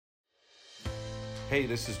Hey,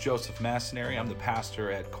 this is Joseph Massineri. I'm the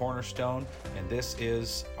pastor at Cornerstone, and this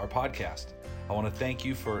is our podcast. I want to thank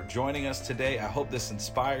you for joining us today. I hope this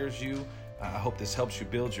inspires you. I hope this helps you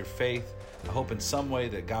build your faith. I hope in some way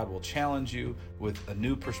that God will challenge you with a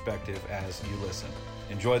new perspective as you listen.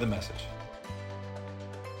 Enjoy the message.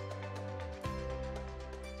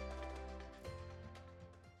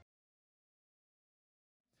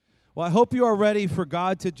 Well, I hope you are ready for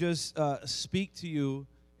God to just speak to you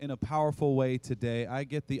in a powerful way today. I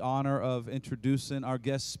get the honor of introducing our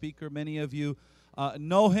guest speaker. Many of you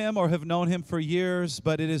know him or have known him for years,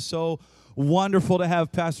 but it is so wonderful to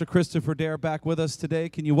have Pastor Christopher Dare back with us today.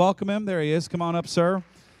 Can you welcome him? There he is. Come on up, sir.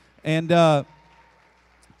 And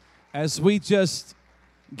as we just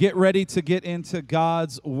get ready to get into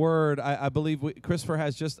God's Word, I believe Christopher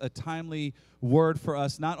has just a timely word for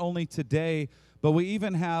us, not only today, but we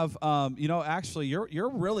even have, actually, you're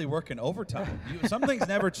really working overtime. Some things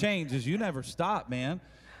never change, as you never stop, man.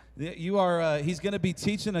 You are. He's going to be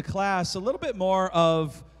teaching a class, a little bit more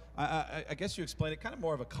of, I guess you explained it, kind of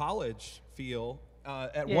more of a college feel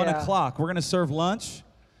at 1 o'clock. We're going to serve lunch,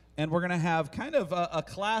 and we're going to have kind of a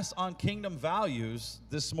class on kingdom values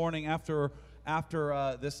this morning after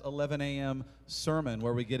this 11 a.m. sermon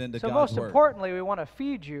where we get into God's Word. So most importantly, we want to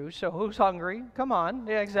feed you. So who's hungry? Come on.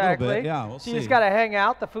 Yeah, exactly. A little bit, yeah, we'll see. You just got to hang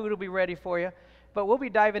out. The food will be ready for you. But we'll be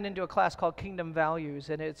diving into a class called Kingdom Values,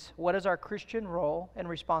 and it's what is our Christian role and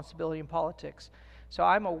responsibility in politics. So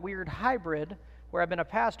I'm a weird hybrid where I've been a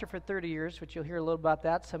pastor for 30 years, which you'll hear a little about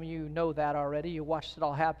that. Some of you know that already. You watched it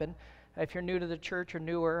all happen. If you're new to the church or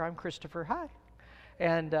newer, I'm Christopher. Hi.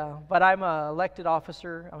 But I'm an elected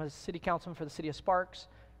officer. I'm a city councilman for the city of Sparks,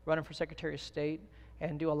 running for Secretary of State,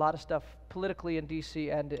 and do a lot of stuff politically in D.C.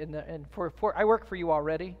 and I work for you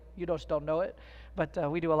already. You just don't know it, but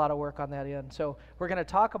we do a lot of work on that end. So we're going to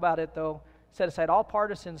talk about it, though, set aside all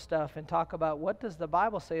partisan stuff, and talk about what does the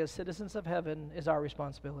Bible say as citizens of heaven is our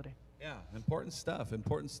responsibility. Yeah, important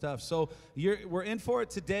stuff. So we're in for it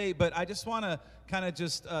today, but I just want to kind of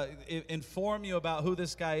just inform you about who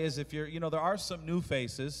this guy is. If there are some new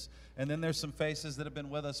faces, and then there's some faces that have been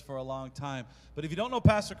with us for a long time. But if you don't know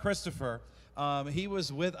Pastor Christopher, he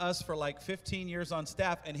was with us for like 15 years on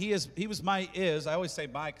staff, and I always say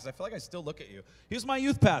my because I feel like I still look at you. He was my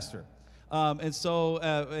youth pastor.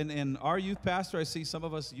 And our youth pastor, I see some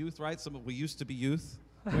of us youth, right? We used to be youth.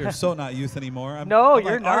 We are so not youth anymore.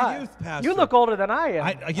 You're not. Our youth pastor. You look older than I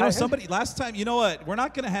am. Last time, you know what? We're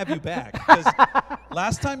not going to have you back. Because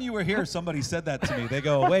last time you were here, somebody said that to me. They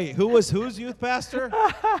go, wait, whose youth pastor?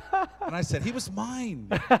 And I said, he was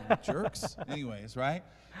mine. Jerks. Anyways, right?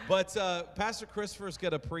 But Pastor Christopher's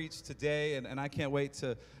going to preach today, and I can't wait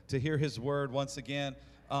to hear his word once again.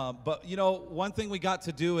 But, one thing we got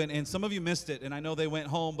to do, and some of you missed it, and I know they went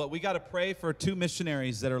home, but we got to pray for 2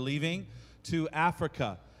 missionaries that are leaving to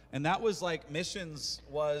Africa. And that was like, missions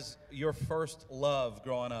was your first love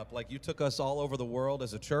growing up. Like, you took us all over the world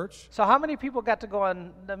as a church. So how many people got to go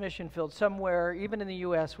on the mission field somewhere, even in the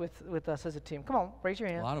U.S., with us as a team? Come on, raise your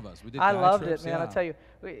hand. A lot of us. We did. I loved trips, it, man. yeah. I'll tell you.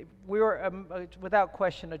 We were, without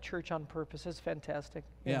question, a church on purpose. It's fantastic.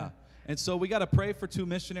 Yeah. And so we got to pray for 2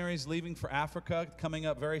 missionaries leaving for Africa coming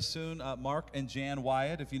up very soon, Mark and Jan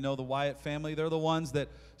Wyatt. If you know the Wyatt family, they're the ones that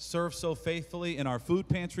serve so faithfully in our food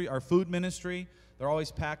pantry, our food ministry. They're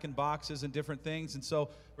always packing boxes and different things. And so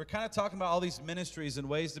we're kind of talking about all these ministries and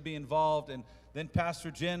ways to be involved. And then Pastor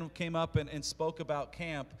Jen came up and spoke about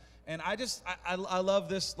camp. And I love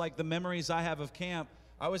this, like the memories I have of camp.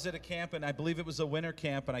 I was at a camp, and I believe it was a winter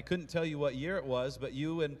camp, and I couldn't tell you what year it was, but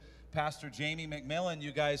you and Pastor Jamie McMillan,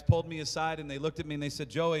 you guys pulled me aside, and they looked at me, and they said,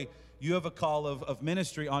 Joey, you have a call of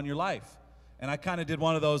ministry on your life. And I kind of did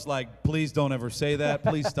one of those, like, please don't ever say that.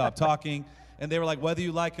 Please stop talking. And they were like, whether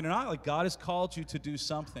you like it or not, like, God has called you to do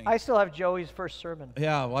something. I still have Joey's first sermon.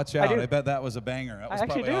 Yeah, watch out. I bet that was a banger. That was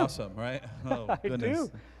probably awesome, right? Oh, goodness. I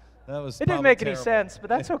do. That was it didn't make terrible. Any sense, but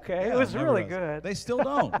that's okay. Yeah, it was really good. They still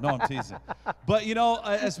don't. No, I'm teasing. But,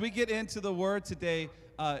 as we get into the Word today,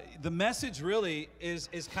 the message really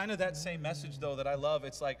is kind of that same message, though, that I love.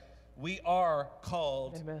 It's like we are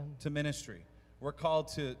called to ministry. We're called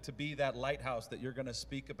to be that lighthouse that you're going to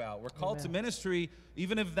speak about. We're called to ministry,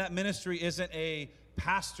 even if that ministry isn't a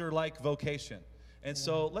pastor-like vocation. And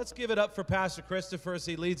so let's give it up for Pastor Christopher as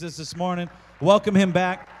he leads us this morning. Welcome him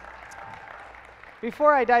back.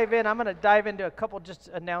 Before I dive in, I'm going to dive into a couple just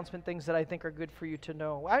announcement things that I think are good for you to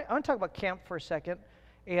know. I want to talk about camp for a second.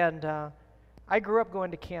 And I grew up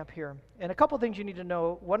going to camp here. And a couple things you need to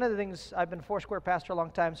know. One of the things, I've been Foursquare pastor a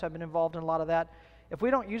long time, so I've been involved in a lot of that. If we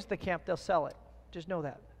don't use the camp, they'll sell it. Just know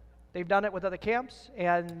that. They've done it with other camps,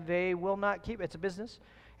 and they will not keep it. It's a business.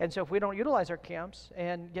 And so if we don't utilize our camps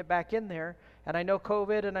and get back in there, and I know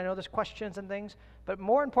COVID and I know there's questions and things, but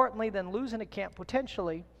more importantly than losing a camp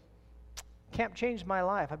potentially, camp changed my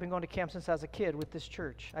life. I've been going to camp since I was a kid with this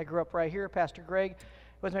church. I grew up right here. Pastor Greg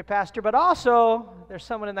was my pastor, but also there's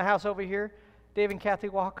someone in the house over here, Dave and Kathy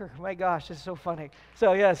Walker. My gosh, this is so funny.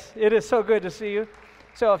 So yes, it is so good to see you.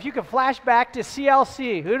 So if you could flash back to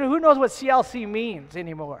CLC, who knows what CLC means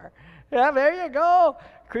anymore? Yeah, there you go.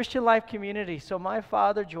 Christian Life Community. So my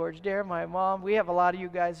father, George Dare, my mom, we have a lot of you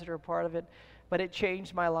guys that are a part of it, but it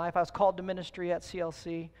changed my life. I was called to ministry at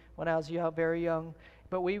CLC when I was young, very young,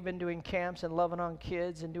 but we've been doing camps and loving on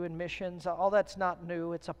kids and doing missions. All that's not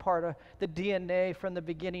new. It's a part of the DNA from the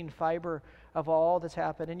beginning fiber of all that's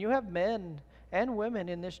happened. And you have men and women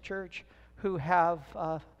in this church who have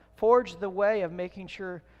forged the way of making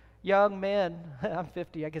sure young men, I'm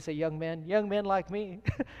 50, I can say young men like me,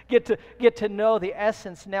 get to know the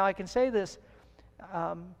essence. Now I can say this,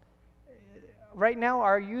 right now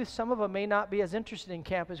our youth, some of them may not be as interested in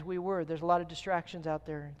camp as we were. There's a lot of distractions out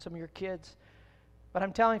there, some of your kids. But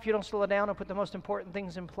I'm telling you, if you don't slow down and put the most important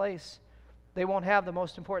things in place, they won't have the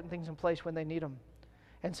most important things in place when they need them.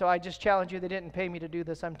 And so I just challenge you, they didn't pay me to do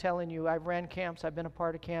this. I'm telling you, I've ran camps, I've been a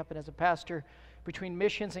part of camp, and as a pastor, between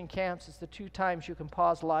missions and camps, it's the two times you can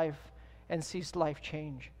pause life and see life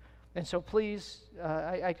change. And so please,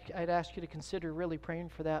 I'd ask you to consider really praying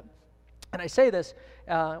for that. And I say this,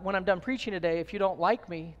 when I'm done preaching today, if you don't like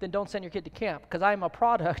me, then don't send your kid to camp, because I'm a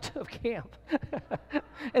product of camp.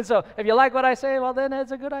 And so if you like what I say, well, then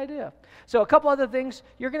it's a good idea. So a couple other things.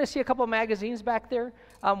 You're going to see a couple of magazines back there.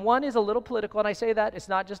 One is a little political, and I say that. It's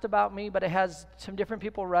not just about me, but it has some different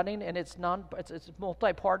people running, and it's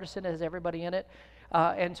multi-partisan. It has everybody in it.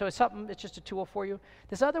 And so it's just a tool for you.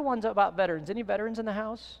 This other one's about veterans. Any veterans in the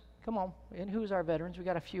house? Come on. And who's our veterans? We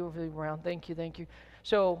got a few of you around. Thank you.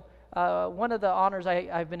 So one of the honors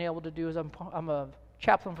I've been able to do is I'm a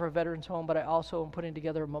chaplain for a veterans home, but I also am putting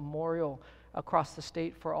together a memorial across the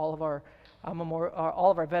state for all of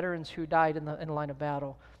our veterans who died in the line of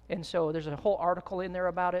battle. And so there's a whole article in there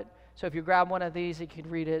about it. So if you grab one of these, you can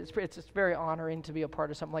read it. It's very honoring to be a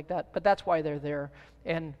part of something like that. But that's why they're there.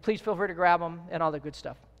 And please feel free to grab them and all the good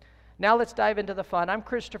stuff. Now let's dive into the fun. I'm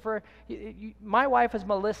Christopher. My wife is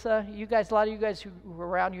Melissa. You guys, a lot of you guys who are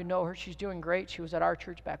around, you know her. She's doing great. She was at our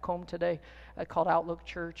church back home today, called Outlook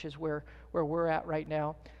Church, is where we're at right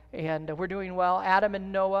now. And we're doing well. Adam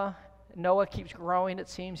and Noah. Noah keeps growing, it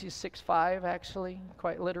seems. He's 6'5", actually,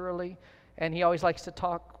 quite literally. And he always likes to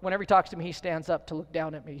talk. Whenever he talks to me, he stands up to look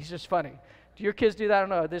down at me. He's just funny. Do your kids do that? I don't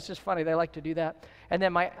know. This is just funny. They like to do that. And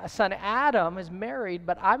then my son Adam is married,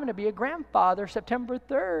 but I'm going to be a grandfather September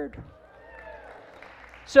 3rd.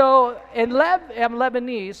 So I'm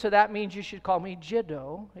Lebanese, so that means you should call me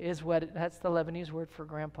Jiddo, that's the Lebanese word for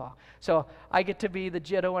grandpa. So I get to be the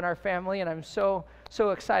Jiddo in our family, and I'm so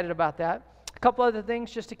excited about that. A couple other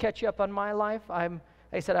things just to catch you up on my life. I'm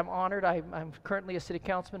honored. I'm currently a city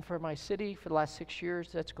councilman for my city for the last 6 years.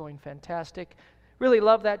 That's going fantastic. Really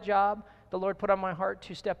love that job. The Lord put on my heart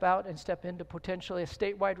to step out and step into potentially a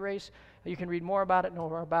statewide race. You can read more about it, know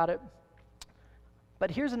more about it.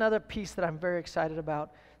 But here's another piece that I'm very excited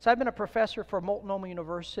about. So I've been a professor for Multnomah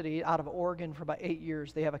University out of Oregon for about 8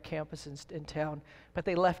 years. They have a campus in town, but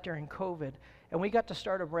they left during COVID. And we got to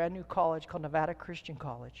start a brand new college called Nevada Christian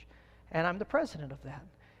College. And I'm the president of that.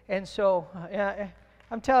 And so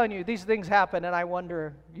I'm telling you, these things happen, and I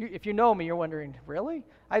wonder, if you know me, you're wondering, really?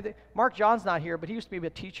 Mark John's not here, but he used to be a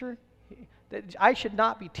teacher. I should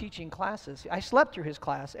not be teaching classes. I slept through his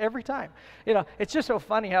class every time. It's just so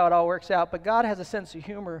funny how it all works out, but God has a sense of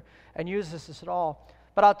humor and uses this at all.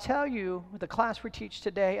 But I'll tell you, the class we teach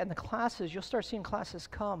today and the classes, you'll start seeing classes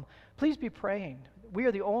come. Please be praying. We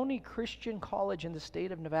are the only Christian college in the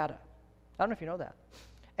state of Nevada. I don't know if you know that.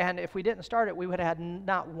 And if we didn't start it, we would have had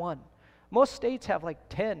not one. Most states have like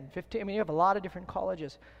 10, 15. You have a lot of different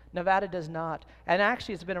colleges. Nevada does not. And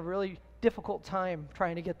actually, it's been a really difficult time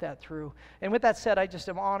trying to get that through. And with that said, I just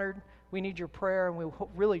am honored. We need your prayer, and we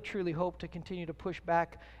really, truly hope to continue to push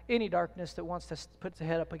back any darkness that wants to put its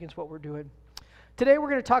head up against what we're doing. Today, we're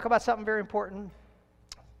going to talk about something very important.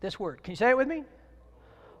 This word. Can you say it with me?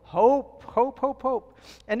 Hope, hope, hope, hope.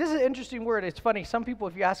 And this is an interesting word. It's funny. Some people,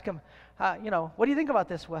 if you ask them, what do you think about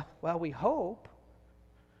this? Well, we hope.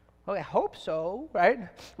 Well, I hope so, right?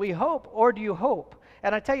 We hope, or do you hope?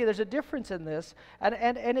 And I tell you, there's a difference in this, and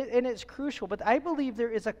it's crucial. But I believe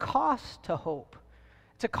there is a cost to hope.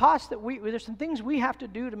 It's a cost that there's some things we have to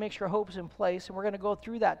do to make sure hope's in place, and we're going to go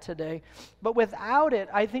through that today. But without it,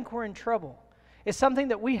 I think we're in trouble. It's something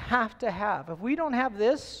that we have to have. If we don't have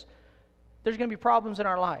this, there's going to be problems in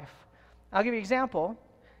our life. I'll give you an example.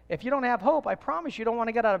 If you don't have hope, I promise you don't want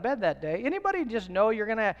to get out of bed that day. Anybody just know you're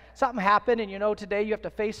going to, something happen and you know today you have to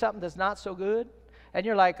face something that's not so good? And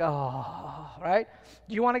you're like, oh, right?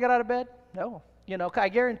 Do you want to get out of bed? No. You know, I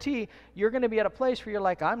guarantee you're going to be at a place where you're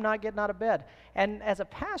like, I'm not getting out of bed. And as a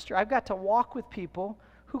pastor, I've got to walk with people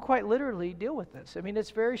who quite literally deal with this. I mean,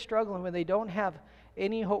 it's very struggling when they don't have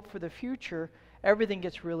any hope for the future. Everything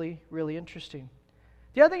gets really, really interesting.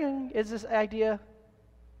 The other thing is this idea,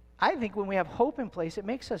 I think when we have hope in place, it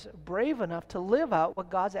makes us brave enough to live out what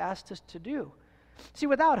God's asked us to do. See,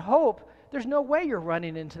 without hope, there's no way you're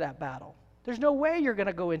running into that battle. There's no way you're going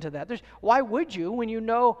to go into that. Why would you when you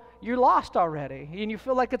know you're lost already and you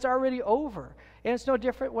feel like it's already over? And it's no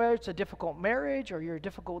different whether it's a difficult marriage or you're a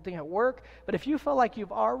difficult thing at work. But if you feel like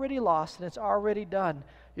you've already lost and it's already done,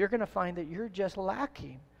 you're going to find that you're just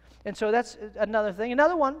lacking. And so that's another thing.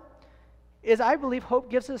 Another one is I believe hope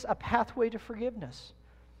gives us a pathway to forgiveness.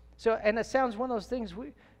 So, and it sounds one of those things,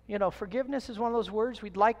 forgiveness is one of those words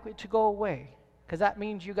we'd like it to go away because that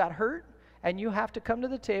means you got hurt. And you have to come to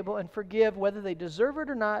the table and forgive whether they deserve it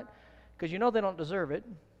or not, because you know they don't deserve it.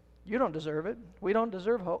 You don't deserve it. We don't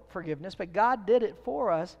deserve forgiveness, but God did it for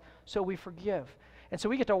us, so we forgive. And so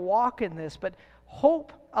we get to walk in this, but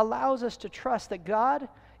hope allows us to trust that God,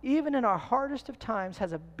 even in our hardest of times,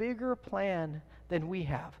 has a bigger plan than we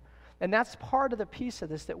have. And that's part of the piece of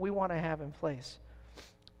this that we want to have in place.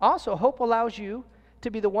 Also, hope allows you to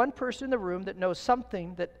be the one person in the room that knows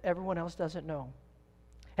something that everyone else doesn't know.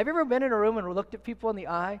 Have you ever been in a room and looked at people in the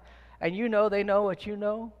eye and you know they know what you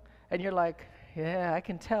know? And you're like, yeah, I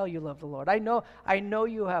can tell you love the Lord. I know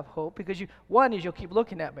you have hope because you'll keep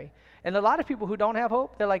looking at me. And a lot of people who don't have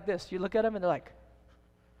hope, they're like this. You look at them and they're like,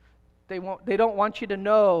 they don't want you to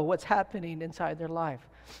know what's happening inside their life.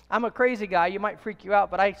 I'm a crazy guy. You might freak you out,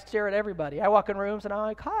 but I stare at everybody. I walk in rooms and I'm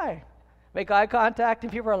like, hi. Make eye contact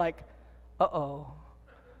and people are like, uh-oh,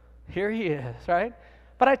 here he is, right?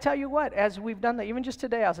 But I tell you what, as we've done that, even just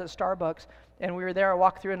today, I was at Starbucks, and we were there, I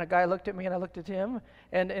walked through, and a guy looked at me, and I looked at him,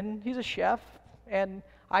 and he's a chef, and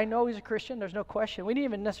I know he's a Christian, there's no question. We didn't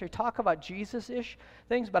even necessarily talk about Jesus-ish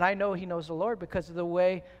things, but I know he knows the Lord because of the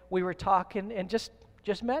way we were talking, and just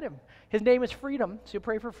met him. His name is Freedom, so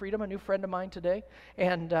pray for Freedom, a new friend of mine today.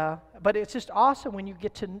 And but it's just awesome when you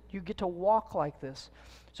get to walk like this.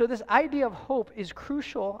 So this idea of hope is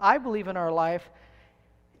crucial, I believe, in our life.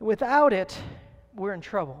 Without it, we're in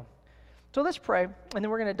trouble. So let's pray, and then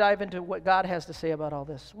we're going to dive into what God has to say about all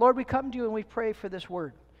this. Lord, we come to you and we pray for this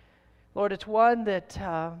word. Lord, it's one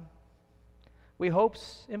that we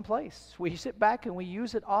hope's in place. We sit back and we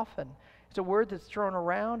use it often. It's a word that's thrown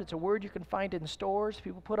around. It's a word you can find in stores,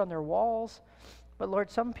 people put on their walls. But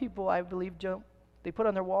Lord, some people, I believe, they put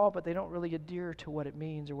on their wall, but they don't really adhere to what it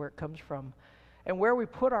means or where it comes from. And where we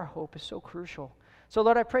put our hope is so crucial. So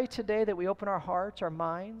Lord, I pray today that we open our hearts, our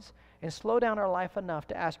minds, and slow down our life enough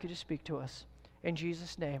to ask you to speak to us. In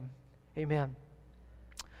Jesus' name, amen.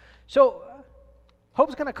 So,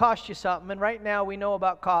 hope's going to cost you something, and right now we know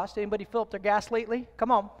about cost. Anybody fill up their gas lately?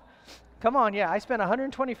 Come on, yeah. I spent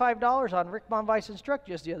 $125 on Rick Von Weissen's truck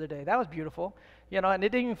just the other day. That was beautiful, and it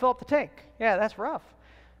didn't even fill up the tank. Yeah, that's rough.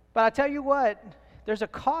 But I tell you what, there's a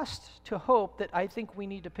cost to hope that I think we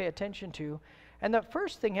need to pay attention to, and the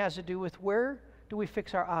first thing has to do with where do we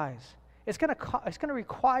fix our eyes? It's going to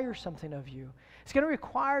require something of you. It's going to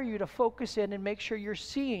require you to focus in and make sure you're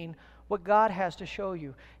seeing what God has to show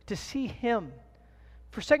you, to see Him.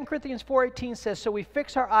 For 2 Corinthians 4:18 says, so we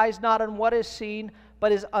fix our eyes not on what is seen,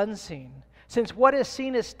 but is unseen. Since what is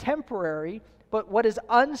seen is temporary, but what is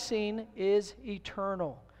unseen is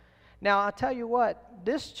eternal. Now, I'll tell you what,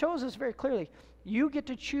 this shows us very clearly. You get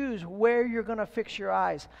to choose where you're going to fix your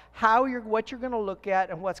eyes, what you're going to look at,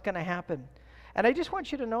 and what's going to happen. And I just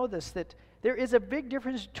want you to know this, that there is a big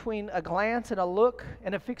difference between a glance and a look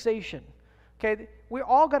and a fixation. Okay, we're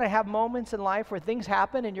all going to have moments in life where things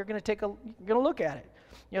happen and you're going to look at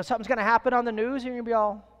it. Something's going to happen on the news and you're going to be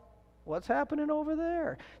all, what's happening over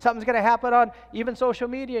there? Something's going to happen on even social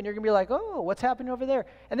media and you're going to be like, oh, what's happening over there?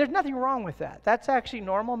 And there's nothing wrong with that. That's actually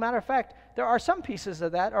normal. Matter of fact, there are some pieces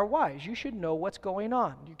of that are wise. You should know what's going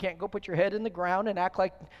on. You can't go put your head in the ground and act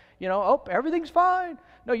like, oh, everything's fine.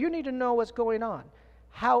 No, you need to know what's going on.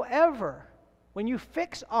 However, when you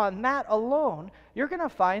fix on that alone, you're going to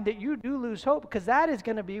find that you do lose hope because that is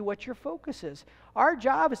going to be what your focus is. Our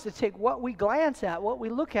job is to take what we glance at, what we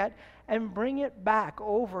look at, and bring it back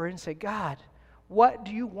over and say, God, what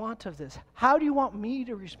do you want of this? How do you want me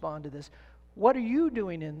to respond to this? What are you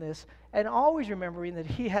doing in this? And always remembering that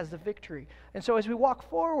He has the victory. And so as we walk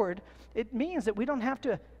forward, it means that we don't have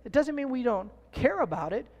to, it doesn't mean we don't care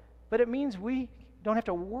about it, but it means we don't have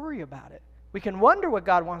to worry about it. We can wonder what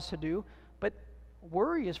God wants to do, but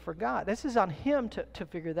worry is for God. This is on Him to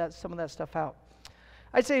figure some of that stuff out.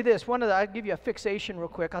 I'd say this, I'll give you a fixation real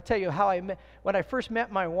quick. I'll tell you how when I first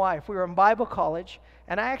met my wife. We were in Bible college,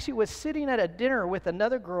 and I actually was sitting at a dinner with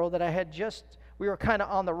another girl that we were kind of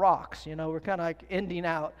on the rocks, we're kind of like ending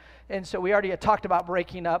out. And so we already had talked about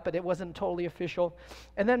breaking up, but it wasn't totally official.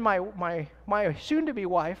 And then my soon-to-be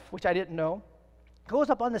wife, which I didn't know, goes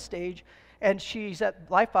up on the stage, and she's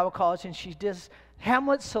at Life Bible College, and she does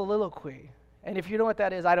Hamlet's soliloquy. And if you know what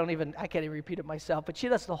that is, I can't even repeat it myself, but she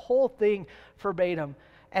does the whole thing verbatim.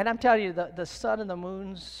 And I'm telling you, the sun and the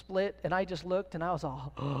moon split, and I just looked, and I was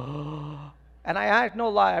all, and I had no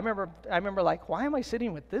lie. I remember like, why am I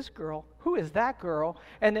sitting with this girl? Who is that girl?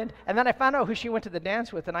 And then I found out who she went to the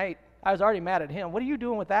dance with, and I was already mad at him. What are you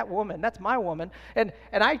doing with that woman? That's my woman. And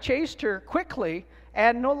I chased her quickly,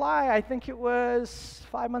 and no lie, I think it was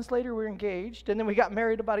 5 months later we were engaged, and then we got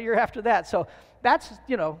married about a year after that. So that's,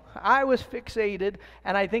 I was fixated,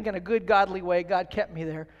 and I think in a good godly way, God kept me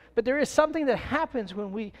there. But there is something that happens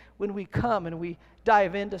when we come and we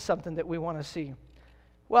dive into something that we want to see.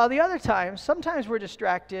 Well, the other times, sometimes we're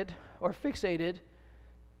distracted or fixated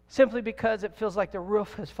simply because it feels like the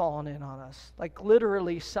roof has fallen in on us. Like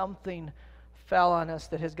literally something fell on us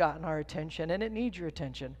that has gotten our attention, and it needs your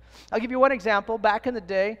attention. I'll give you one example. Back in the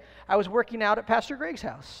day, I was working out at Pastor Greg's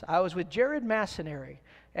house. I was with Jared Masonary,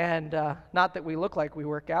 and not that we look like we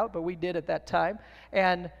work out, but we did at that time.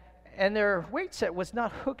 And their weight set was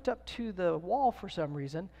not hooked up to the wall for some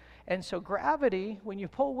reason, and so gravity, when you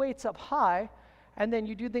pull weights up high, and then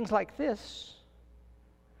you do things like this,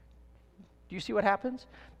 do you see what happens?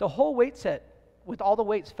 The whole weight set with all the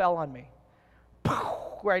weights fell on me.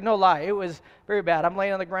 Right, no lie, it was very bad. I'm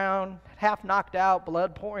laying on the ground, half knocked out,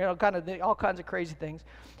 blood pouring, all kinds of crazy things.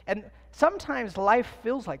 And sometimes life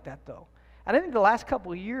feels like that, though. And I think the last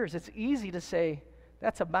couple of years, it's easy to say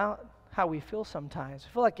that's about how we feel sometimes.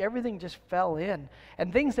 I feel like everything just fell in,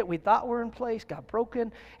 and things that we thought were in place got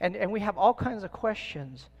broken, and we have all kinds of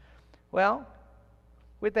questions. Well,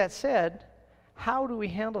 with that said, how do we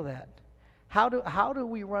handle that? How do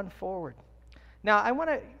we run forward? Now, I want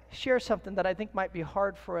to share something that I think might be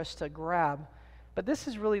hard for us to grab, but this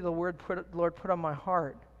is really the word Lord put on my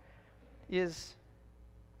heart, is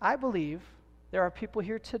I believe there are people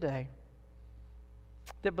here today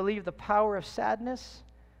that believe the power of sadness,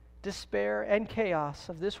 despair, and chaos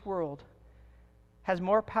of this world has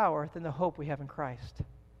more power than the hope we have in Christ.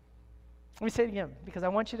 Let me say it again, because I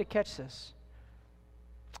want you to catch this.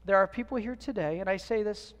 There are people here today, and I say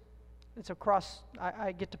this, it's across,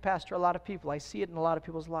 I get to pastor a lot of people. I see it in a lot of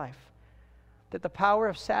people's life. That the power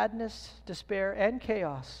of sadness, despair, and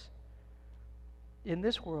chaos in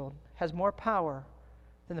this world has more power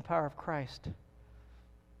than the power of Christ.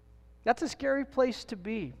 That's a scary place to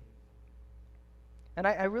be. And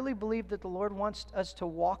I really believe that the Lord wants us to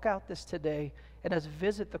walk out this today and us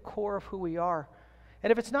visit the core of who we are.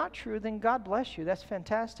 And if it's not true, then God bless you. That's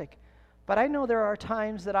fantastic. But I know there are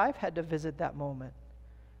times that I've had to visit that moment,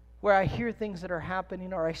 where I hear things that are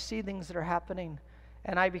happening or I see things that are happening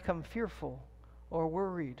and I become fearful or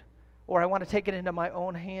worried, or I want to take it into my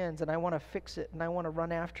own hands and I want to fix it and I want to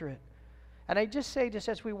run after it. And I just say, just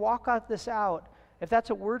as we walk this out, if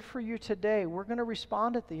that's a word for you today, we're going to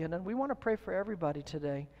respond at the end, and we want to pray for everybody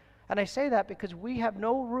today. And I say that because we have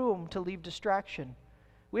no room to leave distraction.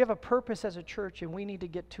 We have a purpose as a church, and we need to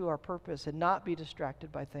get to our purpose and not be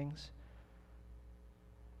distracted by things.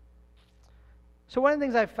 So one of the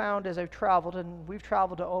things I've found as I've traveled, and we've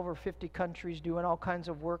traveled to over 50 countries doing all kinds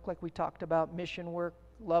of work like we talked about, mission work,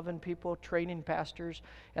 loving people, training pastors,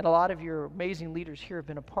 and a lot of your amazing leaders here have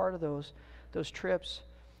been a part of those trips.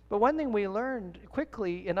 But one thing we learned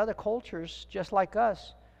quickly in other cultures, just like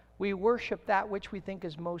us, we worship that which we think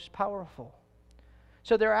is most powerful.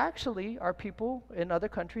 So there actually are people in other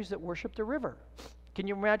countries that worship the river. Can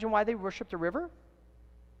you imagine why they worship the river?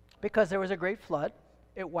 Because there was a great flood.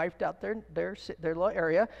 It wiped out their little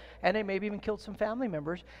area, and it maybe even killed some family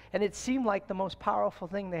members. And it seemed like the most powerful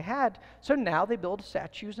thing they had. So now they build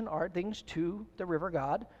statues and art things to the river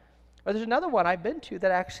god. Or there's another one I've been to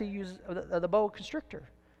that actually uses the boa constrictor.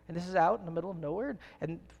 And this is out in the middle of nowhere.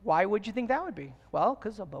 And why would you think that would be? Well,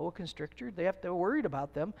 because a boa constrictor, they're worried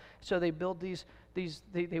about them. So they build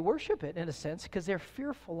they worship it in a sense because they're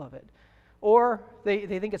fearful of it. Or they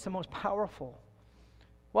think it's the most powerful.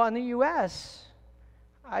 Well, in the U.S.,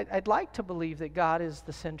 I'd like to believe that God is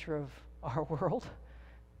the center of our world,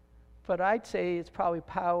 but I'd say it's probably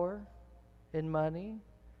power and money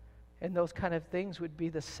and those kind of things would be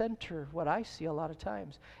the center of what I see a lot of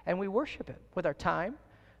times. And we worship it with our time,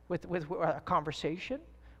 with our conversation,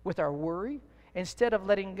 with our worry, instead of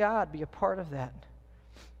letting God be a part of that.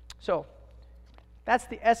 So, That's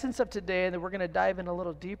the essence of today, and then we're going to dive in a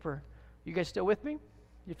little deeper. You guys still with me?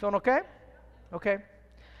 You feeling okay? Okay.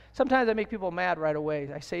 Sometimes I make people mad right away.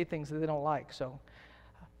 I say things that they don't like, so.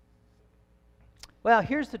 Well,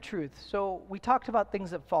 here's the truth. So we talked about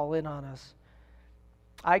things that fall in on us.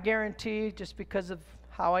 I guarantee, just because of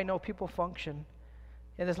how I know people function,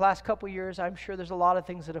 in this last couple years, I'm sure there's a lot of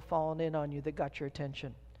things that have fallen in on you that got your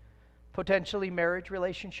attention. Potentially marriage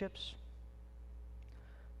relationships,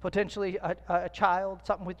 potentially a child,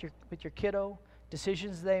 something with your kiddo,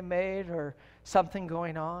 decisions they made, or something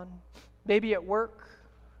going on. Maybe at work,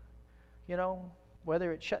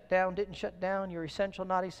 whether it shut down, didn't shut down, you're essential,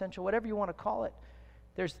 not essential, whatever you want to call it.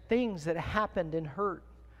 There's things that happened and hurt,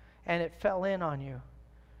 and it fell in on you.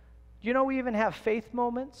 We even have faith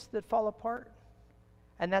moments that fall apart,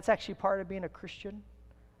 and that's actually part of being a Christian.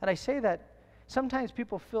 And I say that sometimes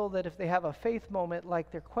people feel that if they have a faith moment,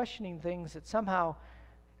 like they're questioning things, that somehow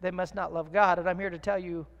they must not love God. And I'm here to tell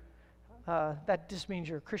you that just means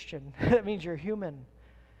you're a Christian. That means you're human.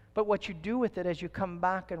 But what you do with it as you come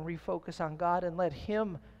back and refocus on God and let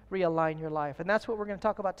Him realign your life. And that's what we're going to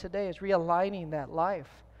talk about today, is realigning that life.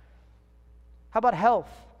 How about health?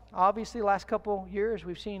 Obviously, last couple years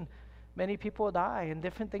we've seen many people die and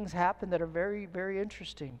different things happen that are very, very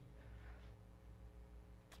interesting.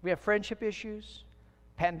 We have friendship issues,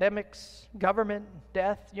 pandemics, government,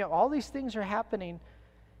 death. All these things are happening,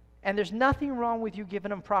 and there's nothing wrong with you giving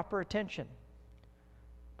them proper attention.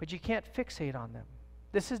 But you can't fixate on them.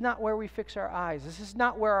 This is not where we fix our eyes. This is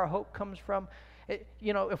not where our hope comes from.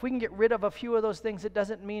 If we can get rid of a few of those things, it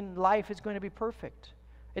doesn't mean life is going to be perfect.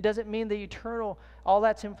 It doesn't mean the eternal, all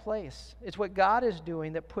that's in place. It's what God is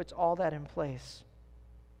doing that puts all that in place.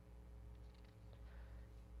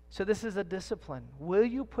 So this is a discipline. Will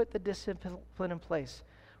you put the discipline in place?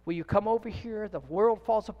 Will you come over here, the world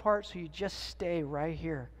falls apart, so you just stay right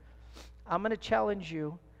here? I'm going to challenge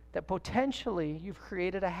you that potentially you've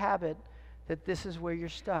created a habit that this is where you're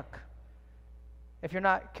stuck. If you're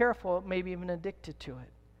not careful, maybe even addicted to it.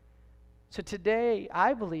 So today,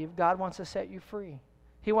 I believe God wants to set you free.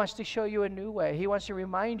 He wants to show you a new way. He wants to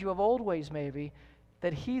remind you of old ways maybe,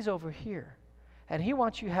 that He's over here. And He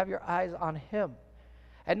wants you to have your eyes on Him.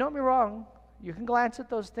 And don't be wrong, you can glance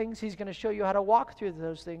at those things. He's going to show you how to walk through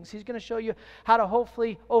those things. He's going to show you how to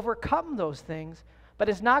hopefully overcome those things. But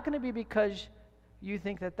it's not going to be because you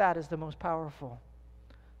think that that is the most powerful.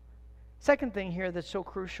 Second thing here that's so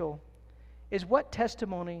crucial is, what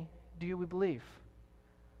testimony do you believe?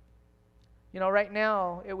 Right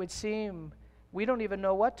now, it would seem we don't even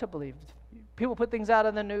know what to believe. People put things out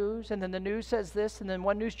on the news, and then the news says this, and then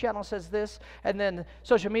one news channel says this, and then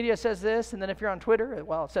social media says this, and then if you're on Twitter,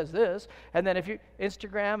 well, it says this, and then if you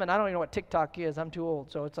Instagram, and I don't even know what TikTok is. I'm too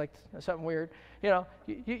old, so it's like something weird.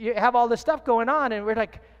 You have all this stuff going on, and we're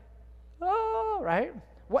like, oh, right?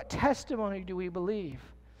 What testimony do we believe?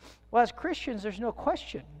 Well, as Christians, there's no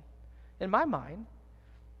question in my mind.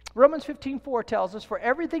 Romans 15:4 tells us, for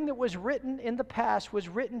everything that was written in the past was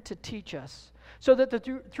written to teach us, so that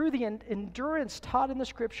through the endurance taught in the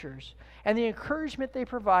Scriptures and the encouragement they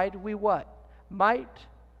provide, we what? Might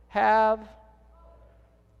have.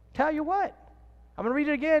 Tell you what. I'm going to read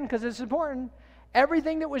it again because it's important.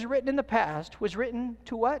 Everything that was written in the past was written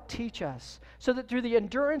to what? Teach us. So that through the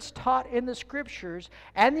endurance taught in the Scriptures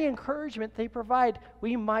and the encouragement they provide,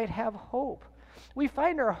 we might have hope. We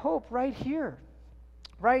find our hope right here.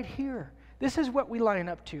 Right here. This is what we line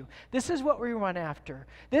up to. This is what we run after.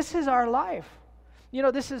 This is our life.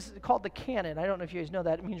 This is called the canon. I don't know if you guys know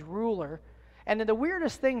that. It means ruler. And then the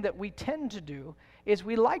weirdest thing that we tend to do is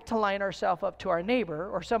we like to line ourselves up to our neighbor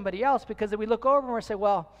or somebody else, because then we look over and we say,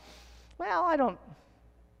 well, I don't,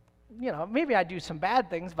 maybe I do some bad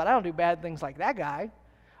things, but I don't do bad things like that guy.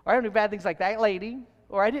 Or I don't do bad things like that lady.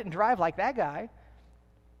 Or I didn't drive like that guy.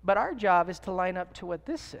 But our job is to line up to what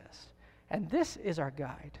this says. And this is our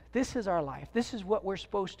guide. This is our life. This is what we're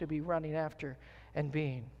supposed to be running after and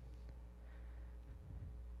being.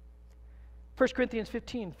 1 Corinthians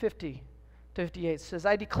 15:50-58 says,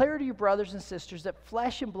 I declare to you, brothers and sisters, that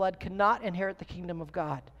flesh and blood cannot inherit the kingdom of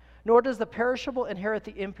God, nor does the perishable inherit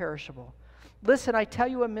the imperishable. Listen, I tell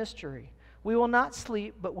you a mystery. We will not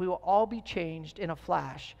sleep, but we will all be changed in a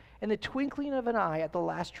flash, in the twinkling of an eye at the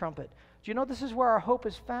last trumpet. Do you know this is where our hope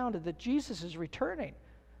is founded, that Jesus is returning?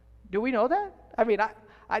 Do we know that? I mean,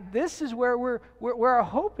 this is where where our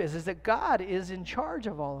hope is that God is in charge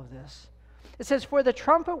of all of this. It says, for the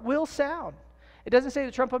trumpet will sound. It doesn't say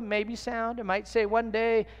the trumpet may sound. It might say one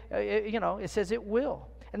day, it says it will.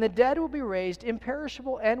 And the dead will be raised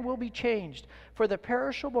imperishable and will be changed. For the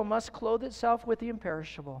perishable must clothe itself with the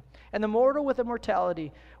imperishable, and the mortal with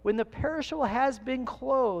immortality. When the perishable has been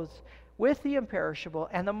clothed with the imperishable,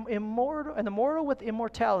 and the mortal with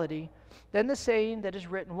immortality, then the saying that is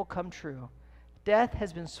written will come true. Death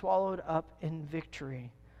has been swallowed up in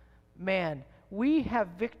victory. Man, we have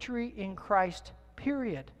victory in Christ,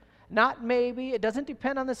 period. Not maybe. It doesn't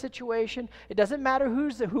depend on the situation. It doesn't matter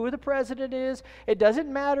who the president is. It doesn't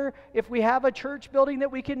matter if we have a church building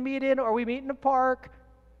that we can meet in or we meet in a park.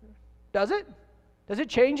 Does it? Does it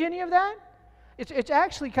change any of that? It's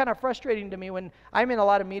actually kind of frustrating to me when I'm in a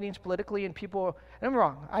lot of meetings politically and people, and I'm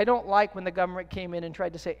wrong, I don't like when the government came in and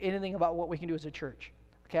tried to say anything about what we can do as a church.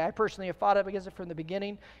 Okay, I personally have fought up against it from the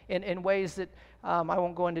beginning in ways that I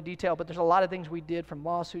won't go into detail, but there's a lot of things we did, from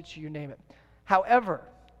lawsuits, you name it. However,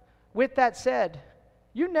 with that said,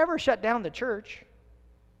 you never shut down the church,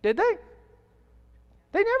 did they?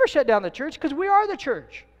 They never shut down the church because we are the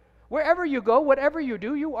church. Wherever you go, whatever you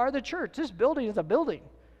do, you are the church. This building is a building.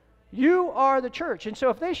 You are the church. And so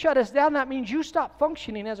if they shut us down, that means you stop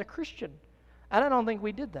functioning as a Christian. And I don't think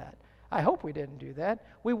we did that. I hope we didn't do that.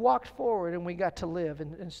 We walked forward and we got to live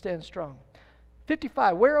and stand strong.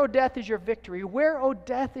 55, where, O death, is your victory? Where, O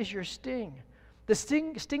death, is your sting? The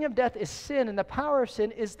sting of death is sin, and the power of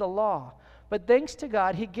sin is the law. But thanks to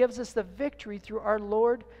God, He gives us the victory through our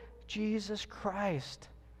Lord Jesus Christ.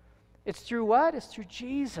 It's through what? It's through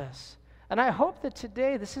Jesus. And I hope that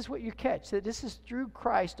today this is what you catch, that this is through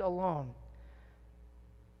Christ alone.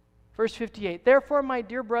 Verse 58, therefore, my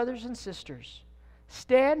dear brothers and sisters,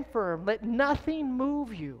 stand firm, let nothing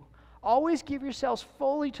move you. Always give yourselves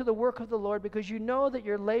fully to the work of the Lord, because you know that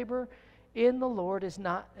your labor in the Lord is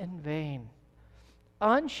not in vain.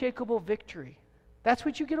 Unshakable victory. That's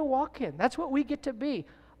what you get to walk in. That's what we get to be.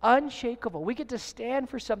 Unshakable. We get to stand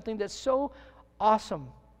for something that's so awesome.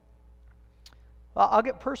 Well, I'll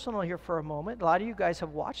get personal here for a moment. A lot of you guys have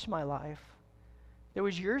watched my life. There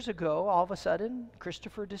was years ago, all of a sudden,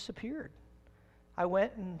 Christopher disappeared. I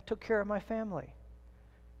went and took care of my family.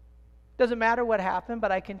 Doesn't matter what happened,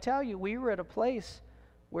 but I can tell you, we were at a place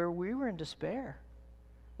where we were in despair.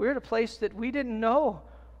 We were at a place that we didn't know.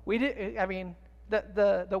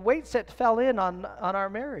 The weights that fell in on our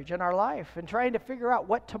marriage and our life, and trying to figure out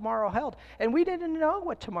what tomorrow held. And we didn't know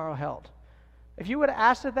what tomorrow held. If you would have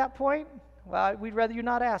asked at that point, well, we'd rather you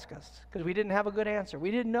not ask us, because we didn't have a good answer. We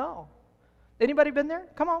didn't know. Anybody been there?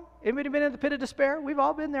 Come on. Anybody been in the pit of despair? We've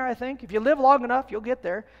all been there, I think. If you live long enough, you'll get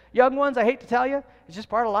there. Young ones, I hate to tell you, it's just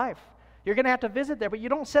part of life. You're going to have to visit there, but you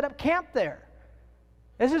don't set up camp there.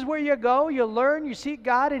 This is where you go, you learn, you seek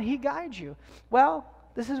God, and He guides you. Well,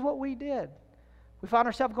 this is what we did. We found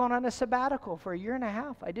ourselves going on a sabbatical for 1.5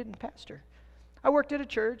 years. I didn't pastor. I worked at a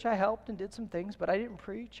church. I helped and did some things, but I didn't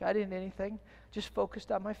preach. I didn't anything. Just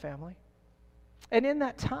focused on my family. And in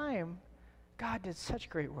that time, God did such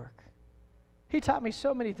great work. He taught me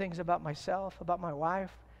so many things about myself, about my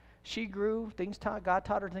wife. She grew. God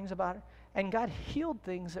taught her things about her. And God healed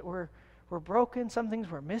things that were broken. Some things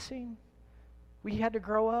were missing. We had to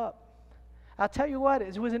grow up. I'll tell you what,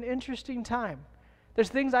 it was an interesting time. There's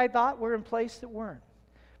things I thought were in place that weren't.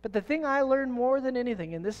 But the thing I learned more than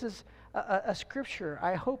anything, and this is a scripture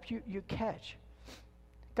I hope you catch.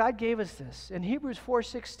 God gave us this. In Hebrews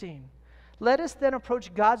 4:16, let us then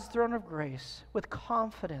approach God's throne of grace with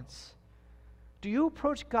confidence. Do you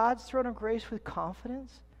approach God's throne of grace with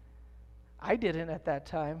confidence? I didn't at that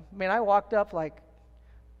time. I walked up like,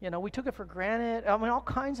 we took it for granted. All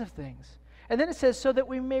kinds of things. And then it says, so that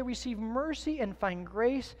we may receive mercy and find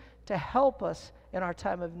grace to help us in our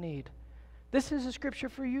time of need. This is a scripture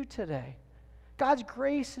for you today. God's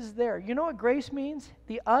grace is there. You know what grace means?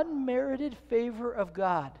 The unmerited favor of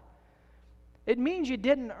God. It means you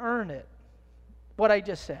didn't earn it, what I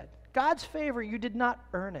just said. God's favor, you did not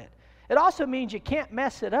earn it. It also means you can't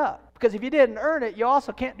mess it up, because if you didn't earn it, you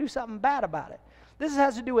also can't do something bad about it. This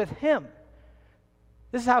has to do with Him.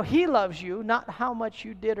 This is how He loves you, not how much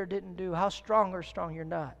you did or didn't do, how strong or strong you're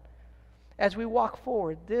not. As we walk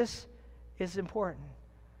forward, this is important.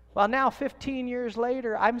 Well, now 15 years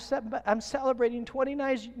later, I'm celebrating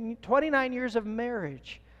 29 years of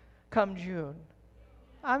marriage come June.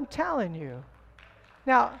 I'm telling you.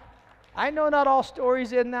 Now, I know not all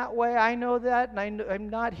stories end that way. I know that, and I'm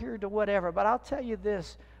not here to whatever. But I'll tell you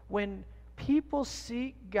this. When people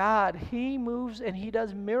seek God, He moves and He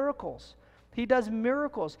does miracles. He does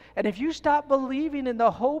miracles. And if you stop believing in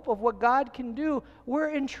the hope of what God can do, we're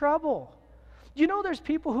in trouble. You know there's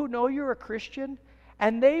people who know you're a Christian,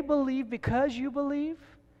 and they believe because you believe.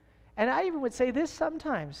 And I even would say this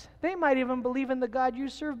sometimes. They might even believe in the God you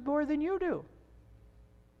serve more than you do.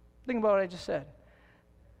 Think about what I just said.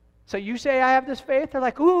 So you say, I have this faith. They're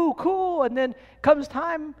like, ooh, cool. And then comes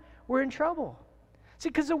time, we're in trouble. See,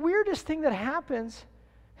 because the weirdest thing that happens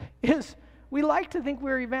is We like to think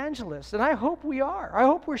we're evangelists, and I hope we are. I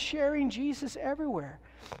hope we're sharing Jesus everywhere.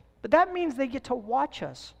 But that means they get to watch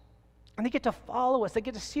us, and they get to follow us. They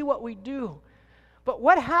get to see what we do. But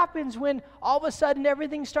what happens when all of a sudden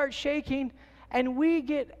everything starts shaking, and we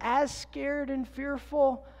get as scared and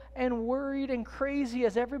fearful and worried and crazy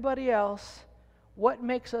as everybody else? What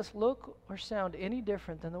makes us look or sound any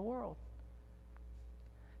different than the world?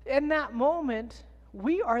 In that moment,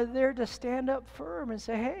 we are there to stand up firm and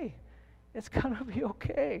say, hey, it's going to be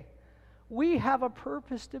okay. We have a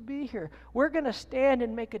purpose to be here. We're going to stand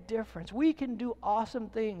and make a difference. We can do awesome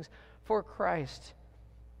things for Christ.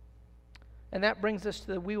 And that brings us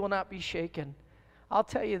to the we will not be shaken. I'll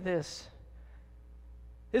tell you this.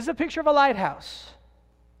 This is a picture of a lighthouse.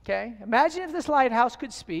 Okay? Imagine if this lighthouse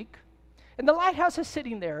could speak, and the lighthouse is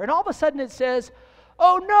sitting there, and all of a sudden it says,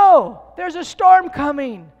 oh no, there's a storm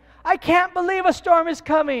coming. I can't believe a storm is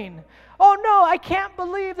coming. Oh no, I can't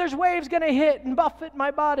believe there's waves going to hit and buffet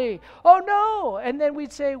my body. Oh no. And then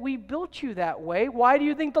we'd say, we built you that way. Why do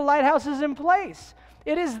you think the lighthouse is in place?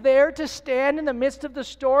 It is there to stand in the midst of the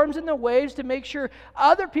storms and the waves to make sure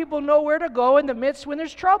other people know where to go in the midst when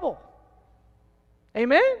there's trouble.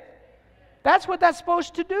 Amen? That's what that's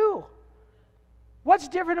supposed to do. What's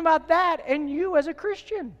different about that and you as a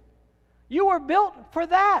Christian? You were built for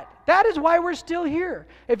that. That is why we're still here.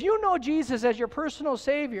 If you know Jesus as your personal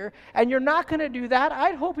Savior and you're not going to do that,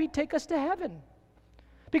 I'd hope He'd take us to heaven.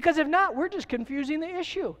 Because if not, we're just confusing the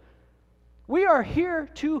issue. We are here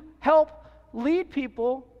to help lead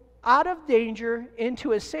people out of danger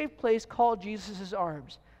into a safe place called Jesus'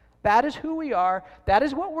 arms. That is who we are. That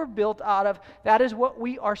is what we're built out of. That is what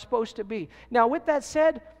we are supposed to be. Now, with that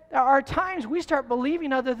said, there are times we start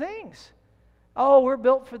believing other things. Oh, we're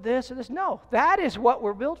built for this or this. No, that is what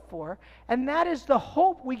we're built for, and that is the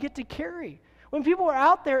hope we get to carry. When people are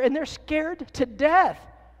out there and they're scared to death,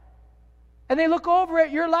 and they look over at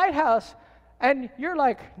your lighthouse, and you're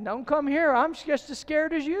like, don't come here, I'm just as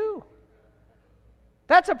scared as you.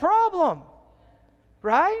 That's a problem,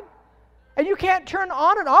 right? And you can't turn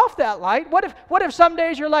on and off that light. What if some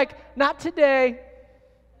days you're like, not today.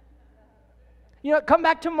 You know, come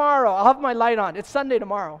back tomorrow. I'll have my light on. It's Sunday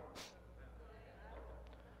tomorrow.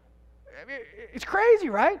 It's crazy,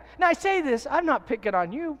 right? Now, I say this, I'm not picking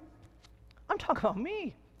on you. I'm talking about me.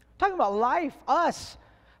 I'm talking about life, us.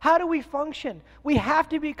 How do we function? We have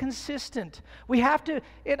to be consistent. We have to,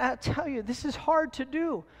 and I'll tell you, this is hard to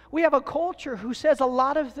do. We have a culture who says a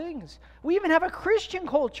lot of things. We even have a Christian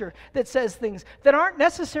culture that says things that aren't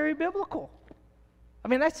necessarily biblical. I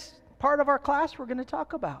mean, that's part of our class we're going to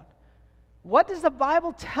talk about. What does the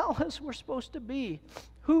Bible tell us we're supposed to be?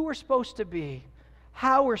 Who we're supposed to be?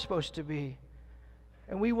 How we're supposed to be?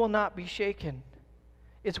 And we will not be shaken.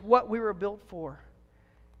 It's what we were built for.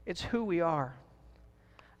 It's who we are.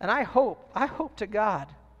 And I hope to God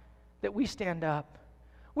that we stand up.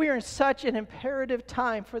 We are in such an imperative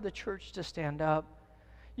time for the church to stand up.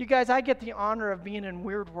 You guys, I get the honor of being in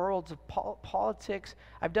weird worlds of politics.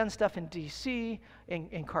 I've done stuff in D.C.,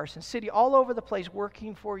 in Carson City, all over the place,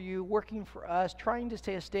 working for you, working for us, trying to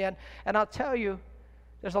stay a stand. And I'll tell you,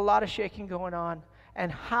 there's a lot of shaking going on,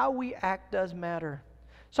 and how we act does matter.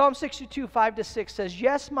 Psalm 62, 5-6 says,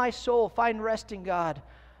 yes, my soul, find rest in God.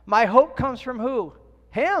 My hope comes from who?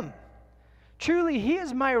 Him. Truly, He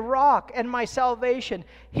is my rock and my salvation.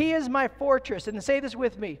 He is my fortress. And say this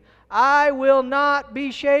with me. I will not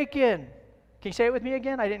be shaken. Can you say it with me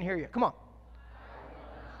again? I didn't hear you. Come on.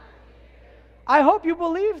 I hope you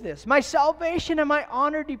believe this. My salvation and my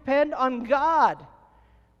honor depend on God.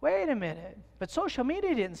 Wait a minute. But social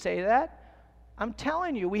media didn't say that. I'm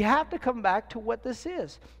telling you, we have to come back to what this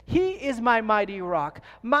is. He is my mighty rock,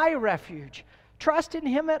 my refuge. Trust in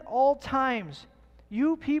Him at all times.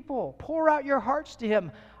 You people, pour out your hearts to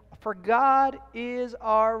Him, for God is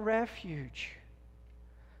our refuge.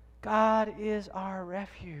 God is our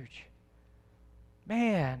refuge.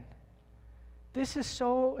 Man, this is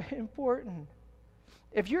so important.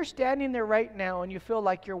 If you're standing there right now and you feel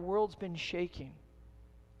like your world's been shaking,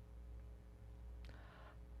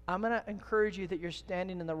 I'm going to encourage you that you're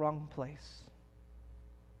standing in the wrong place.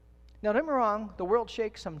 Now, don't get me wrong, the world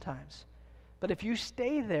shakes sometimes. But if you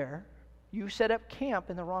stay there, you set up camp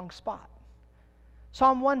in the wrong spot.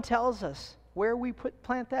 Psalm 1 tells us where we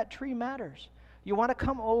plant that tree matters. You want to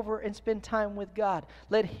come over and spend time with God.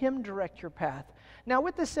 Let Him direct your path. Now,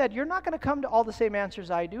 with this said, you're not going to come to all the same answers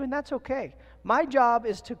I do, and that's okay. My job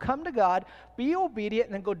is to come to God, be obedient,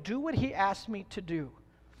 and then go do what He asked me to do.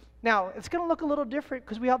 Now, it's going to look a little different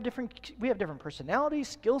because we have different personalities,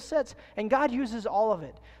 skill sets, and God uses all of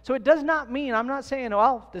it. So it does not mean, I'm not saying,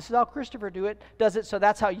 well, this is how Christopher does it, so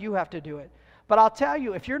that's how you have to do it. But I'll tell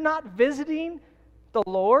you, if you're not visiting the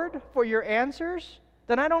Lord for your answers,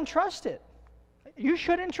 then I don't trust it. You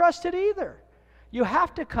shouldn't trust it either. You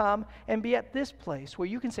have to come and be at this place where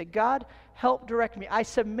you can say, God, help direct me. I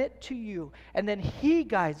submit to you. And then He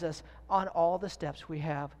guides us on all the steps we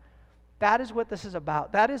have. That is what this is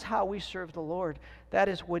about. That is how we serve the Lord. That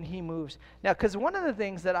is when He moves. Now, because one of the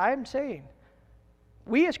things that I'm saying,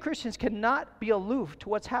 we as Christians cannot be aloof to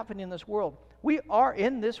what's happening in this world. We are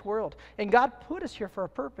in this world, and God put us here for a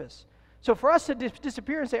purpose. So for us to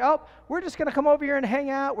disappear and say, oh, we're just going to come over here and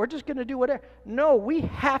hang out, we're just going to do whatever. No, we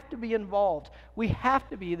have to be involved. We have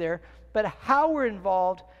to be there. But how we're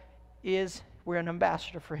involved is we're an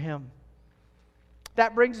ambassador for Him.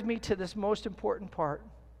 That brings me to this most important part.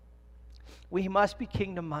 We must be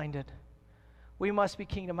kingdom-minded. We must be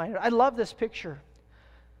kingdom-minded. I love this picture.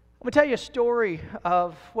 I'm going to tell you a story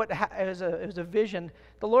of what it was a vision.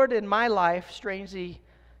 The Lord in my life, strangely,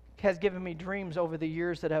 has given me dreams over the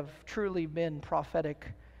years that have truly been prophetic.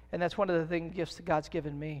 And that's one of the gifts that God's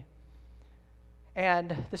given me.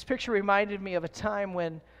 And this picture reminded me of a time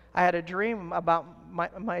when I had a dream about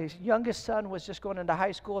my youngest son was just going into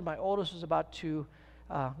high school and my oldest was about to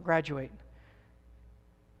graduate.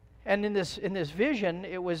 And in this vision,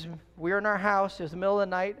 we were in our house, it was the middle of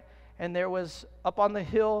the night, and there was, up on the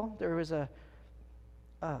hill, there was a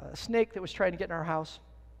snake that was trying to get in our house.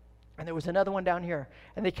 And there was another one down here.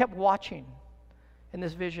 And they kept watching in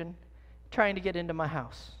this vision, trying to get into my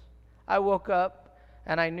house. I woke up,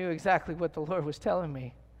 and I knew exactly what the Lord was telling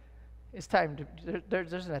me. It's time to,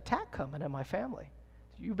 there's an attack coming in my family.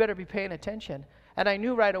 You better be paying attention. And I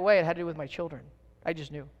knew right away it had to do with my children. I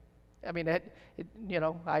just knew. I mean,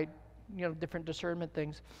 different discernment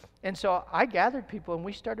things. And so I gathered people, and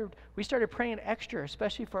we started praying extra,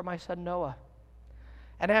 especially for my son Noah.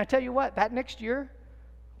 And I tell you what, that next year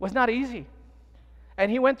was not easy. And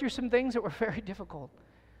he went through some things that were very difficult.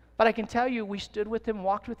 But I can tell you, we stood with him,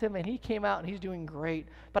 walked with him, and he came out, and he's doing great.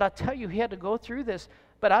 But I'll tell you, he had to go through this.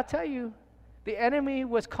 But I'll tell you, the enemy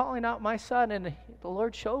was calling out my son, and the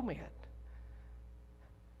Lord showed me it.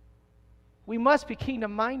 We must be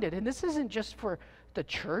kingdom-minded. And this isn't just for the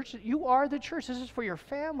church. You are the church. This is for your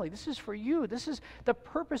family. This is for you. This is the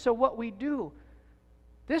purpose of what we do.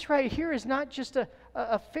 This right here is not just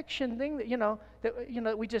a fiction thing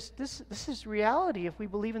that, we just, this is reality if we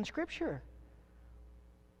believe in Scripture.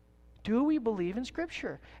 Do we believe in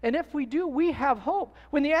Scripture? And if we do, we have hope.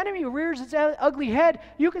 When the enemy rears its ugly head,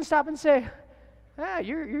 you can stop and say,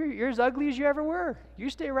 you're as ugly as you ever were. You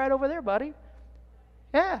stay right over there, buddy.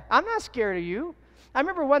 Yeah, I'm not scared of you. I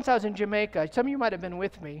remember once I was in Jamaica. Some of you might have been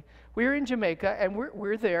with me. We were in Jamaica, and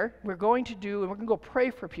we're there. We're going to go pray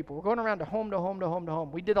for people. We're going around to home to home to home to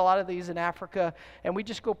home. We did a lot of these in Africa, and we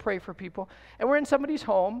just go pray for people. And we're in somebody's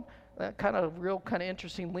home, kind of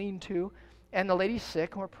interesting lean-to, and the lady's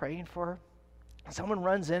sick, and we're praying for her. And someone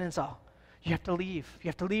runs in and says, you have to leave. You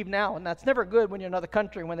have to leave now. And that's never good when you're in another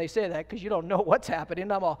country when they say that, because you don't know what's happening.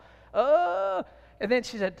 And I'm all, oh. And then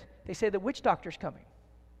she said, they say the witch doctor's coming.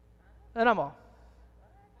 And I'm all,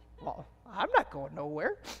 well, I'm not going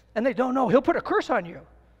nowhere. And they don't know. He'll put a curse on you.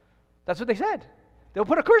 That's what they said. They'll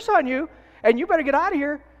put a curse on you, and you better get out of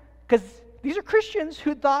here, because these are Christians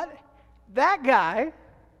who thought that guy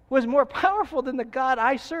was more powerful than the God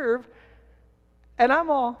I serve. And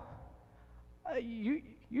I'm all, you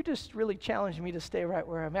just really challenged me to stay right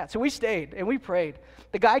where I'm at. So we stayed, and we prayed.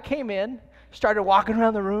 The guy came in, started walking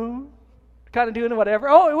around the room, kind of doing whatever.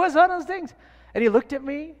 Oh, it was one of those things. And he looked at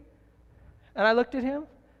me, and I looked at him,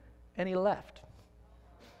 and he left.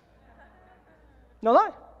 No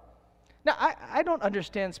lie. Now, I don't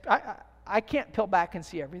understand. I can't peel back and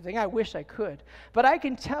see everything. I wish I could. But I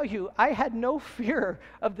can tell you, I had no fear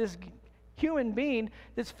of this human being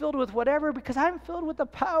that's filled with whatever, because I'm filled with the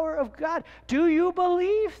power of God. Do you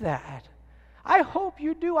believe that? I hope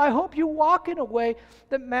you do. I hope you walk in a way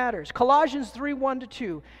that matters. Colossians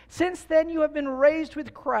 3:1-2. Since then you have been raised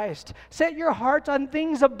with Christ. Set your hearts on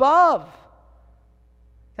things above.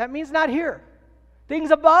 That means not here. Things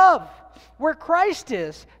above, where Christ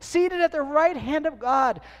is, seated at the right hand of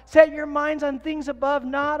God. Set your minds on things above,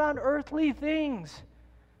 not on earthly things.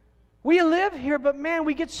 We live here, but man,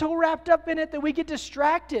 we get so wrapped up in it that we get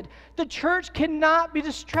distracted. The church cannot be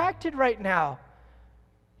distracted right now.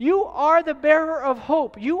 You are the bearer of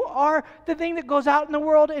hope. You are the thing that goes out in the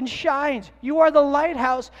world and shines. You are the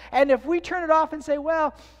lighthouse. And if we turn it off and say,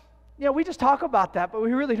 well, we just talk about that, but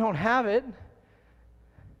we really don't have it,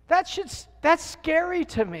 that's scary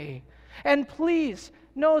to me. And please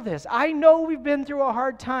know this. I know we've been through a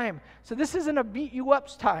hard time. So this isn't a beat you up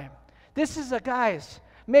time. This is guys,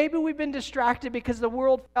 maybe we've been distracted because the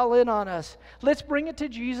world fell in on us. Let's bring it to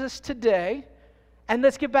Jesus today. And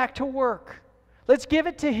let's get back to work. Let's give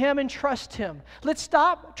it to Him and trust Him. Let's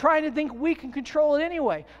stop trying to think we can control it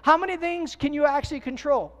anyway. How many things can you actually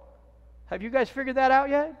control? Have you guys figured that out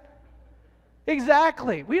yet?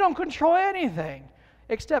 Exactly. We don't control anything,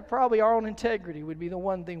 except probably our own integrity would be the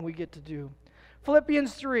one thing we get to do.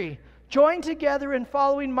 Philippians 3, join together in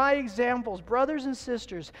following my examples, brothers and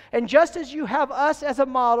sisters. And just as you have us as a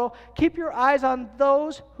model, keep your eyes on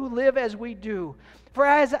those who live as we do. For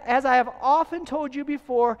as I have often told you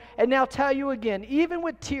before, and now tell you again, even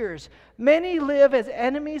with tears, many live as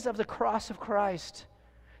enemies of the cross of Christ.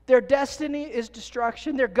 Their destiny is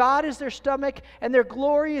destruction, their God is their stomach, and their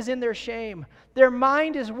glory is in their shame. Their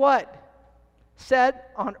mind is what?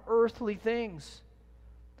 Set on earthly things.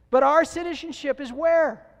 But our citizenship is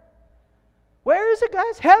where? Where is it,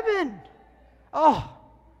 guys? Heaven. Oh.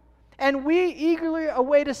 And we eagerly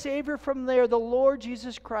await a Savior from there, the Lord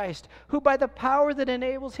Jesus Christ, who by the power that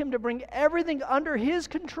enables Him to bring everything under His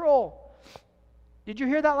control. Did you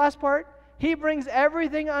hear that last part? He brings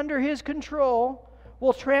everything under His control,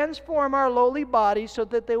 will transform our lowly bodies so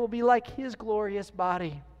that they will be like His glorious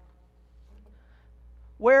body.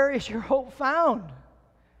 Where is your hope found?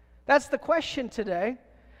 That's the question today.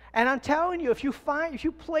 And I'm telling you, if you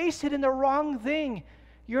place it in the wrong thing,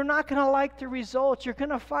 you're not going to like the results. You're going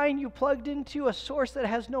to find you plugged into a source that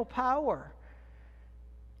has no power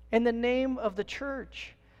in the name of the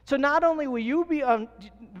church. So not only will you be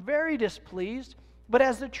very displeased, but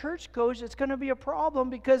as the church goes, it's going to be a problem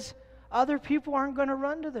because other people aren't going to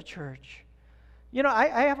run to the church. You know,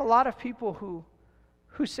 I have a lot of people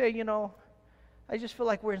who say, you know, I just feel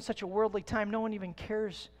like we're in such a worldly time, no one even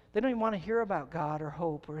cares. They don't even want to hear about God or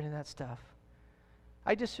hope or any of that stuff.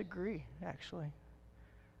 I disagree, actually.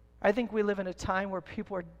 I think we live in a time where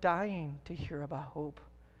people are dying to hear about hope.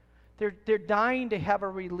 They're dying to have a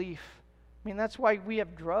relief. I mean, that's why we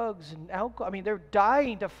have drugs and alcohol. I mean, they're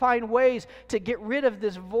dying to find ways to get rid of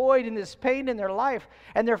this void and this pain in their life.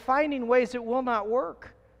 And they're finding ways that will not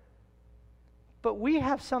work. But we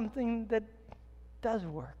have something that does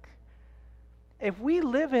work. If we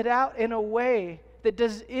live it out in a way that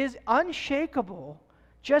is unshakable,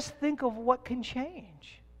 just think of what can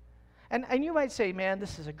change. And you might say, man,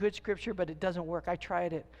 this is a good scripture, but it doesn't work. I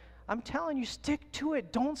tried it. I'm telling you, stick to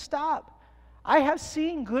it. Don't stop. I have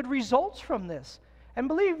seen good results from this. And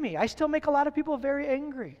believe me, I still make a lot of people very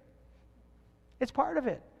angry. It's part of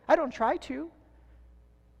it. I don't try to.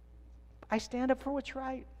 I stand up for what's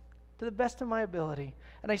right to the best of my ability.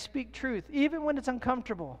 And I speak truth, even when it's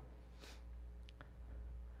uncomfortable.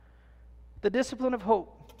 The discipline of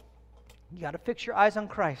hope. You got to fix your eyes on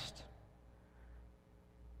Christ.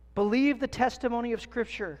 Believe the testimony of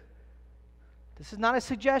Scripture. This is not a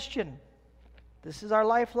suggestion. This is our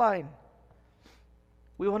lifeline.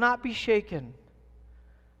 We will not be shaken.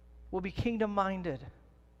 We'll be kingdom-minded.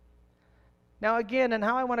 Now again, and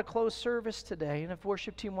how I want to close service today, and if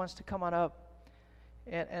worship team wants to come on up,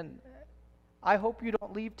 and I hope you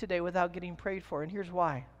don't leave today without getting prayed for, and here's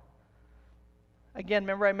why. Again,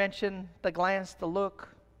 remember I mentioned the glance, the look.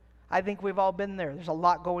 I think we've all been there. There's a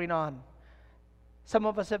lot going on. Some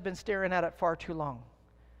of us have been staring at it far too long.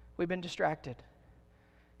 We've been distracted.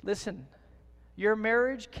 Listen, your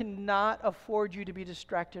marriage cannot afford you to be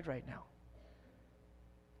distracted right now.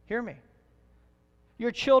 Hear me.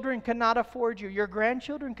 Your children cannot afford you. Your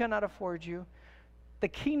grandchildren cannot afford you. The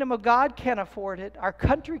kingdom of God can't afford it. Our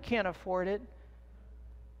country can't afford it.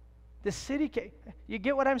 The city can't. You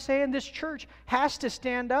get what I'm saying? This church has to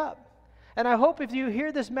stand up. And I hope if you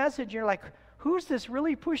hear this message, you're like, who's this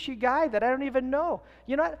really pushy guy that I don't even know?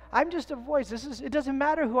 You know what? I'm just a voice. It doesn't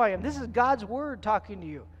matter who I am. This is God's word talking to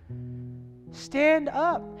you. Stand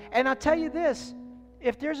up. And I'll tell you this,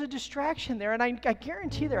 if there's a distraction there, and I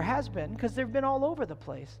guarantee there has been, because they've been all over the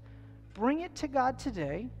place, bring it to God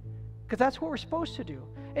today, because that's what we're supposed to do.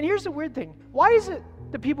 And here's the weird thing. Why is it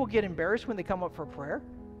that people get embarrassed when they come up for prayer?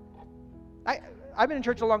 I've been in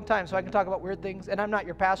church a long time, so I can talk about weird things, and I'm not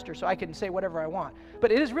your pastor, so I can say whatever I want.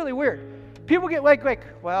 But it is really weird. People get like,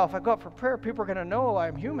 well, if I go up for prayer, people are going to know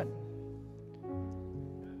I'm human.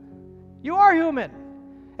 You are human,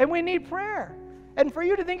 and we need prayer. And for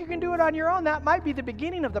you to think you can do it on your own, that might be the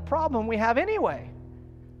beginning of the problem we have anyway.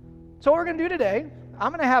 So what we're going to do today,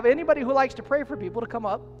 I'm going to have anybody who likes to pray for people to come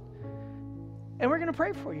up, and we're going to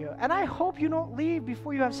pray for you. And I hope you don't leave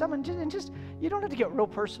before you have someone. Just you don't have to get real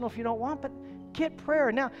personal if you don't want, but get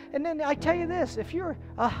prayer. Now, and then I tell you this, if you're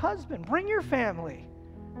a husband, bring your family.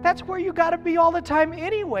 That's where you got to be all the time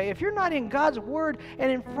anyway. If you're not in God's word and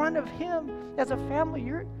in front of Him as a family,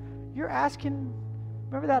 you're asking,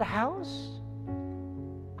 remember that house?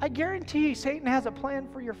 I guarantee Satan has a plan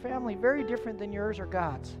for your family very different than yours or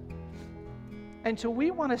God's. And so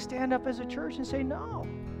we want to stand up as a church and say, no,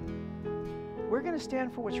 we're going to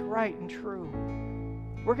stand for what's right and true.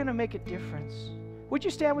 We're going to make a difference. Would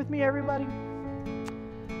you stand with me, everybody?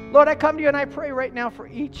 Lord, I come to you and I pray right now for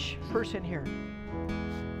each person here.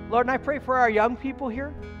 Lord, and I pray for our young people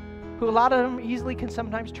here, who a lot of them easily can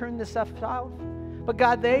sometimes turn this stuff out. But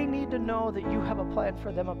God, they need to know that you have a plan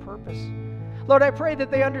for them, a purpose. Lord, I pray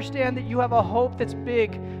that they understand that you have a hope that's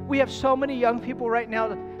big. We have so many young people right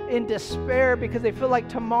now in despair because they feel like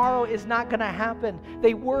tomorrow is not going to happen.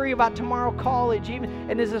 They worry about tomorrow college,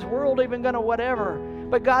 and is this world even going to whatever.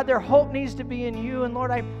 But God, their hope needs to be in you. And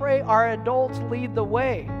Lord, I pray our adults lead the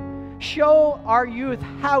way. Show our youth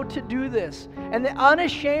how to do this. And that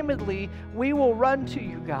unashamedly, we will run to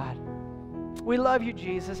you, God. We love you,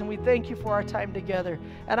 Jesus, and we thank you for our time together.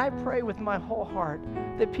 And I pray with my whole heart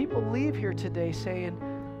that people leave here today saying,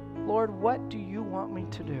 Lord, what do you want me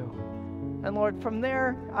to do? And Lord, from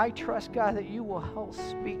there, I trust, God, that you will help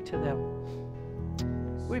speak to them.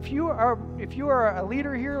 If you are a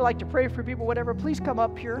leader here, like to pray for people, whatever, please come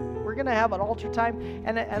up here. We're going to have an altar time.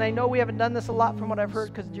 And I know we haven't done this a lot from what I've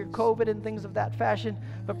heard because of your COVID and things of that fashion.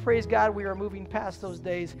 But praise God, we are moving past those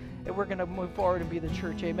days. And we're going to move forward and be the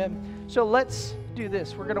church. Amen. So let's do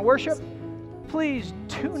this. We're going to worship. Please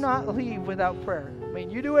do not leave without prayer. I mean,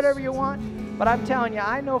 you do whatever you want. But I'm telling you,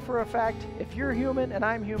 I know for a fact, if you're human and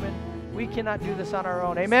I'm human, we cannot do this on our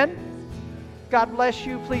own. Amen. God bless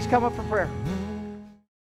you. Please come up for prayer.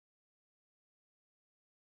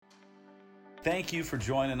 Thank you for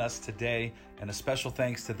joining us today, and a special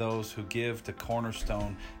thanks to those who give to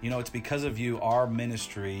Cornerstone. You know, it's because of you, our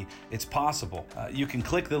ministry, it's possible. You can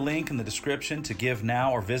click the link in the description to give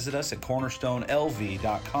now or visit us at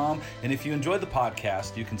cornerstonelv.com. And if you enjoyed the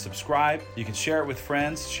podcast, you can subscribe, you can share it with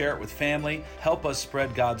friends, share it with family, help us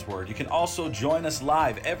spread God's word. You can also join us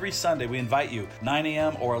live every Sunday. We invite you, 9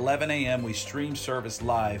 a.m. or 11 a.m. We stream service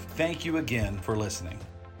live. Thank you again for listening.